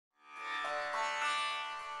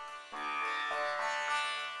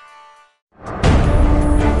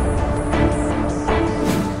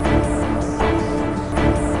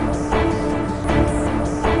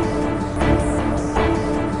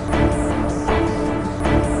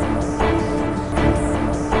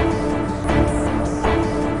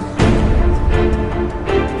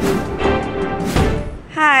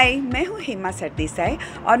हेमा सरदेसाई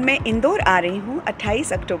और मैं इंदौर आ रही हूँ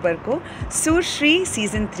 28 अक्टूबर को सुरश्री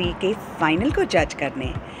सीज़न 3 के फाइनल को जज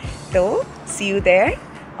करने। तो सी you there,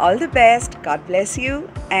 all the best, God bless you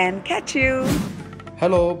and catch you.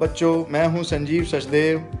 Hello बच्चों, मैं हूं संजीव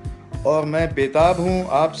सचदेव और मैं बेताब हूं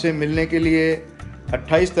आपसे मिलने के लिए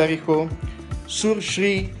 28 तारीख को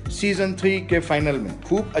सुरश्री सीज़न 3 के फाइनल में।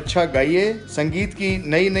 खूब अच्छा गाइए, संगीत की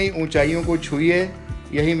नई नई ऊंचाइयों को छूइए,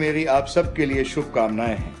 यही मेरी आप सब के लिए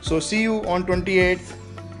शुभकामनाएं हैं। सो सी you on 28।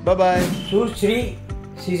 Bye bye. Surshree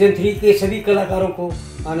season 3 के सभी कलाकारों को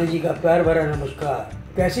आनंद जी का प्यार भरा नमस्कार।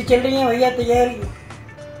 कैसी चल रही है भैया तैयारी?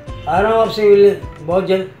 आ रहा हूँ आपसे मिलने बहुत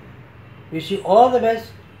जल्द। Wish you all the best,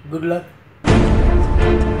 good luck.